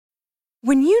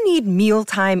When you need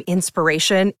mealtime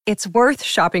inspiration, it's worth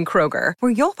shopping Kroger,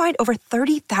 where you'll find over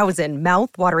 30,000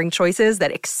 mouth-watering choices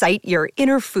that excite your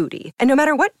inner foodie. And no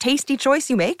matter what tasty choice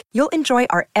you make, you'll enjoy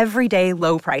our everyday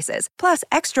low prices, plus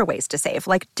extra ways to save,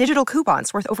 like digital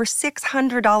coupons worth over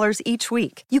 $600 each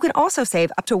week. You can also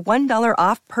save up to $1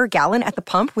 off per gallon at the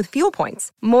pump with fuel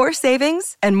points. More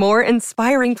savings and more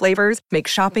inspiring flavors make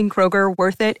shopping Kroger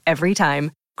worth it every time.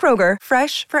 Kroger,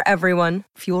 fresh for everyone.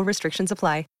 Fuel restrictions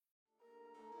apply.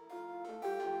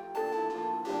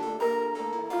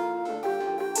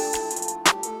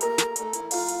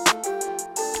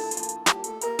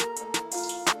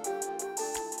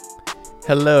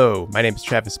 Hello, my name is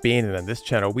Travis Bean, and on this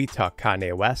channel we talk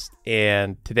Kanye West,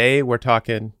 and today we're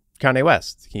talking Kanye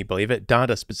West. Can you believe it?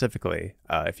 Donda specifically,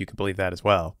 if you can believe that as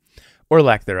well. Or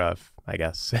lack thereof, I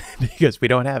guess, because we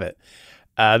don't have it.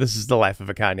 This is the life of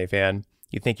a Kanye fan.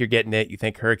 You think you're getting it, you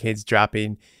think Hurricane's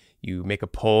dropping, you make a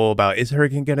poll about is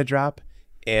Hurricane going to drop,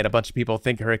 and a bunch of people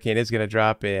think Hurricane is going to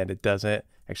drop, and it doesn't.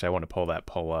 Actually, I want to pull that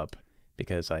poll up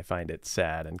because I find it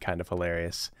sad and kind of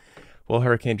hilarious. Will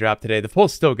Hurricane drop today? The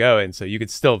poll's still going, so you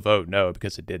could still vote no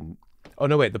because it didn't. Oh,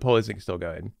 no, wait, the poll isn't still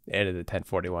going. It ended at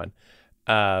 10:41.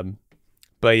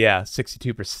 But yeah,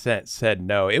 62% said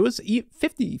no. It was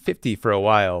 50-50 for a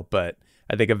while, but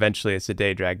I think eventually as the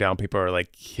day dragged on, people were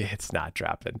like, yeah, it's not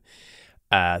dropping.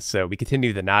 So we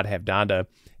continue to not have Donda.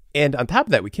 And on top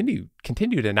of that, we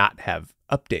continue to not have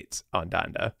updates on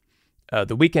Donda.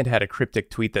 The Weeknd had a cryptic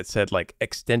tweet that said like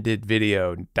extended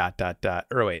video ...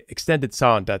 extended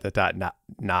song ...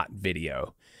 not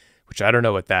video, which I don't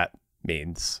know what that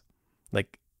means.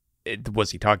 Like,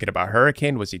 was he talking about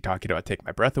Hurricane? Was he talking about Take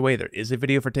My Breath Away? There is a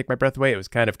video for Take My Breath Away. It was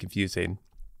kind of confusing.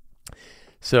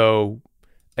 So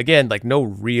again, like no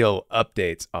real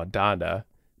updates on Donda,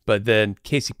 but then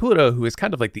Casey Pluto, who is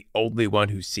kind of like the only one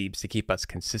who seems to keep us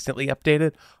consistently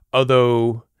updated,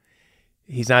 although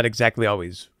he's not exactly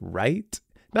always right.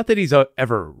 Not that he's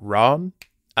ever wrong.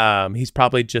 He's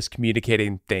probably just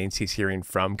communicating things he's hearing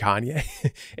from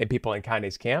Kanye and people in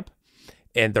Kanye's camp.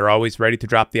 And they're always ready to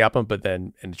drop the album, but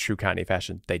then in a true Kanye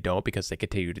fashion, they don't because they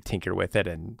continue to tinker with it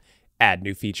and add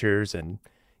new features and,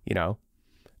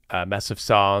 mess with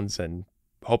songs and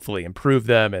hopefully improve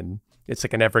them. And it's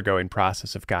like an ever-going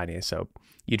process of Kanye. So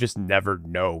you just never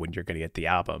know when you're going to get the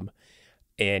album.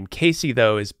 And Casey,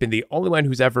 though, has been the only one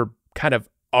who's ever kind of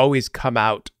always come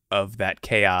out of that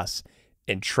chaos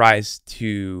and tries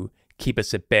to keep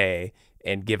us at bay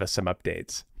and give us some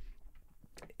updates.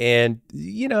 And,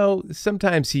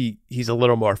 sometimes he's a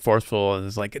little more forceful and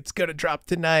is like, it's going to drop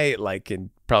tonight. And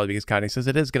probably because Kanye says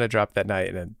it is going to drop that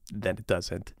night and then it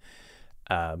doesn't.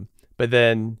 But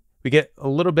then we get a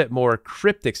little bit more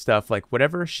cryptic stuff, like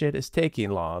whatever shit is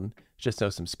taking long, just know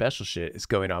some special shit is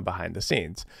going on behind the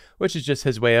scenes, which is just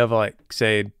his way of like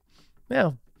saying,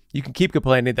 well, you can keep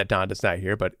complaining that Donda's not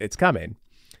here, but it's coming.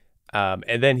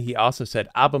 And then he also said,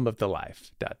 album of the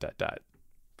life, ...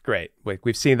 Great.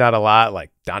 We've seen that a lot.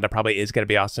 Like Donda probably is going to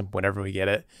be awesome whenever we get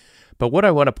it. But what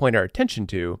I want to point our attention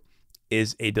to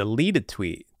is a deleted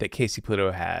tweet that Casey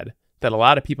Pluto had that a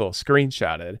lot of people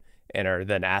screenshotted and are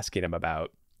then asking him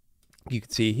about. You can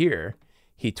see here,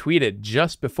 he tweeted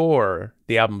just before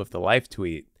the album of the life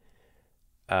tweet.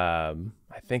 I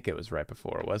think it was right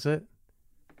before, was it?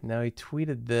 No, he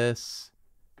tweeted this.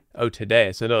 Oh,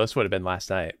 today. So no, this would have been last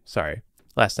night. Sorry.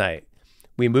 Last night.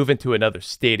 We move into another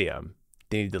stadium.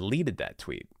 Then he deleted that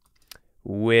tweet,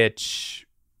 which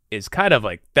is kind of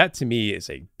like, that to me is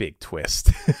a big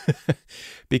twist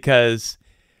because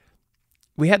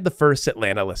we had the first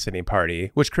Atlanta listening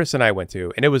party, which Chris and I went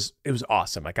to, and it was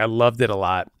awesome. Like I loved it a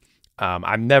lot.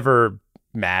 I'm never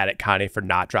mad at Kanye for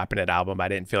not dropping an album. I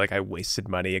didn't feel like I wasted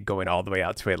money going all the way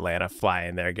out to Atlanta,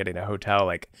 flying there, getting a hotel.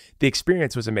 Like the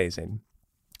experience was amazing.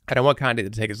 I don't want Kanye to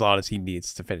take as long as he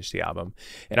needs to finish the album.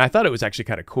 And I thought it was actually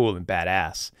kind of cool and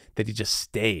badass that he just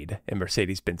stayed in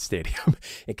Mercedes-Benz Stadium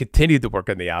and continued to work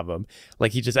on the album.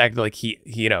 Like he just acted like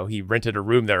he rented a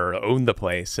room there or owned the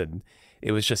place. And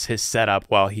it was just his setup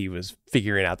while he was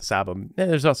figuring out this album. And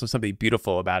there's also something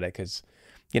beautiful about it because,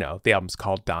 the album's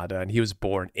called Donda and he was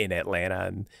born in Atlanta.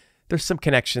 And there's some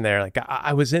connection there. Like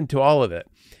I was into all of it.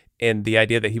 And the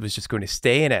idea that he was just going to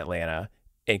stay in Atlanta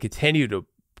and continue to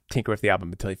tinker with the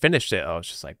album until he finished it, I was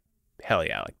just like, hell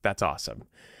yeah, like that's awesome.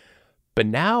 But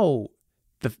now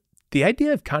the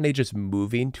idea of Kanye just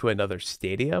moving to another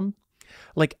stadium,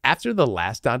 like after the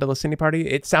last Donda listening party,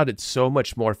 it sounded so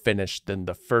much more finished than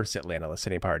the first Atlanta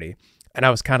listening party. And I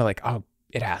was kind of like, oh,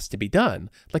 it has to be done.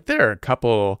 Like there are a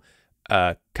couple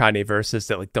Kanye verses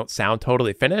that like don't sound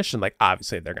totally finished, and like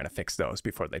obviously they're gonna fix those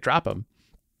before they drop them.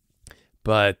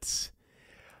 But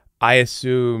I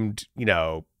assumed,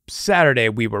 Friday,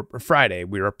 we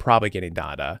were probably getting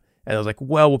Donda. And I was like,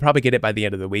 well, we'll probably get it by the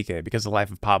end of the weekend because The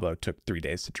Life of Pablo took 3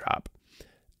 days to drop.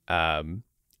 And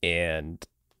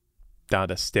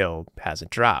Donda still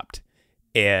hasn't dropped.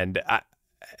 And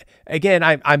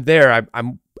I'm there.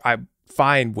 I'm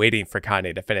fine waiting for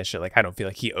Kanye to finish it. Like, I don't feel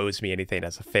like he owes me anything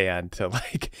as a fan to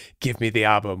like give me the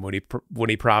album when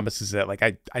he promises it. Like,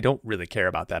 I don't really care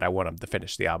about that. I want him to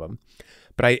finish the album.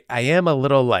 But I am a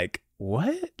little like,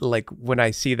 what? Like, when I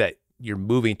see that you're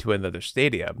moving to another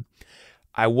stadium,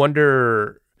 I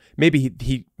wonder, maybe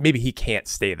he can't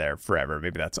stay there forever.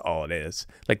 Maybe that's all it is.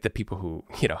 Like, the people who,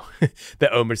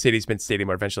 that own Mercedes-Benz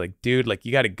Stadium are eventually like, dude, like,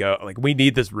 you got to go. Like, we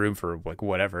need this room for like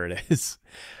whatever it is.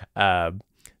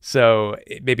 So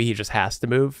maybe he just has to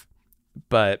move.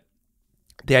 But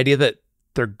the idea that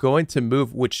they're going to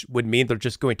move, which would mean they're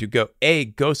just going to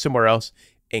go somewhere else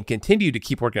and continue to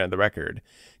keep working on the record,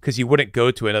 because you wouldn't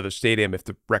go to another stadium if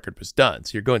the record was done.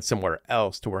 So you're going somewhere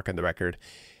else to work on the record.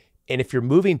 And if you're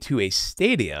moving to a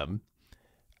stadium,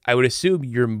 I would assume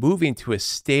you're moving to a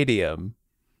stadium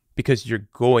because you're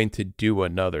going to do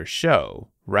another show,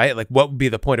 right? Like, what would be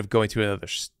the point of going to another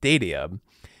stadium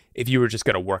if you were just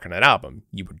going to work on an album?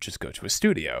 You would just go to a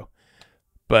studio.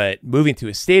 But moving to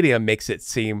a stadium makes it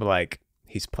seem like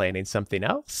he's planning something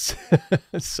else.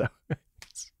 So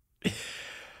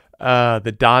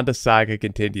the Donda saga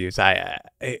continues.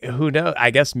 Who knows?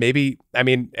 I guess maybe,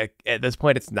 at this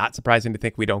point, it's not surprising to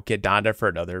think we don't get Donda for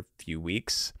another few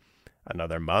weeks,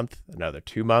 another month, another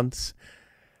 2 months.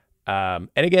 And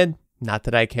again, not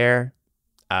that I care.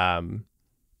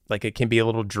 Like, it can be a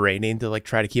little draining to like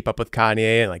try to keep up with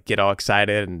Kanye and like get all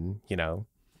excited and,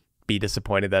 be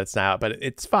disappointed that it's not out, but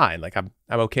it's fine. Like, I'm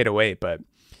okay to wait, but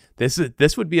this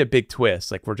would be a big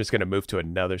twist. Like, we're just going to move to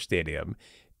another stadium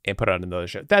and put on another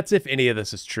show. That's if any of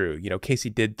this is true.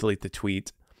 Casey did delete the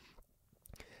tweet.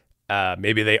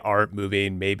 Maybe they aren't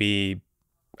moving. Maybe,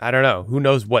 I don't know. Who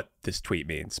knows what this tweet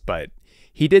means, but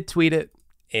he did tweet it,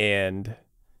 and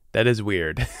that is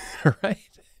weird, right?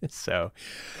 So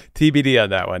TBD on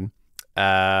that one.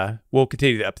 We'll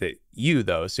continue to update you,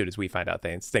 though, as soon as we find out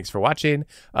things. Thanks for watching.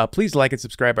 Please like and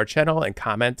subscribe our channel and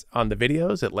comment on the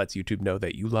videos. It lets YouTube know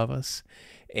that you love us.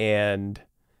 And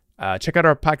check out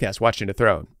our podcast, Watching the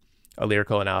Throne, a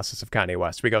lyrical analysis of Kanye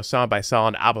West. We go song by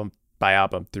song, album by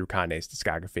album through Kanye's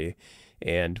discography.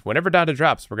 And whenever Donda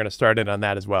drops, we're going to start in on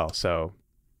that as well. So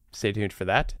stay tuned for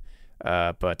that.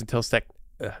 But until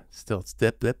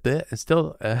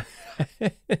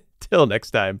till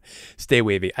next time, stay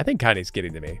wavy. I think Kanye's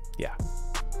getting to me. Yeah.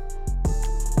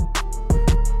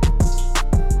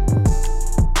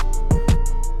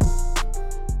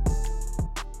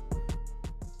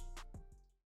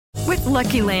 With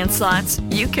Lucky Land Slots,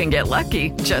 you can get lucky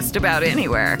just about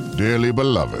anywhere. Dearly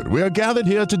beloved, we are gathered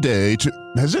here today to...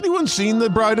 Has anyone seen the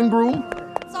bride and groom?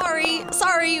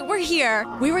 Sorry, we're here.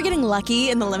 We were getting lucky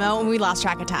in the limo and we lost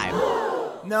track of time.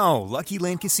 No, Lucky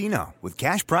Land Casino, with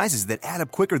cash prizes that add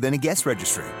up quicker than a guest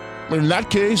registry. In that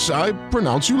case, I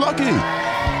pronounce you lucky.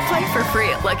 Play for free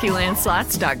at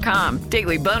LuckyLandSlots.com.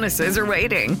 Daily bonuses are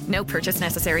waiting. No purchase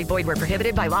necessary. Void where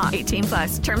prohibited by law.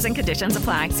 18+. Terms and conditions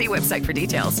apply. See website for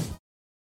details.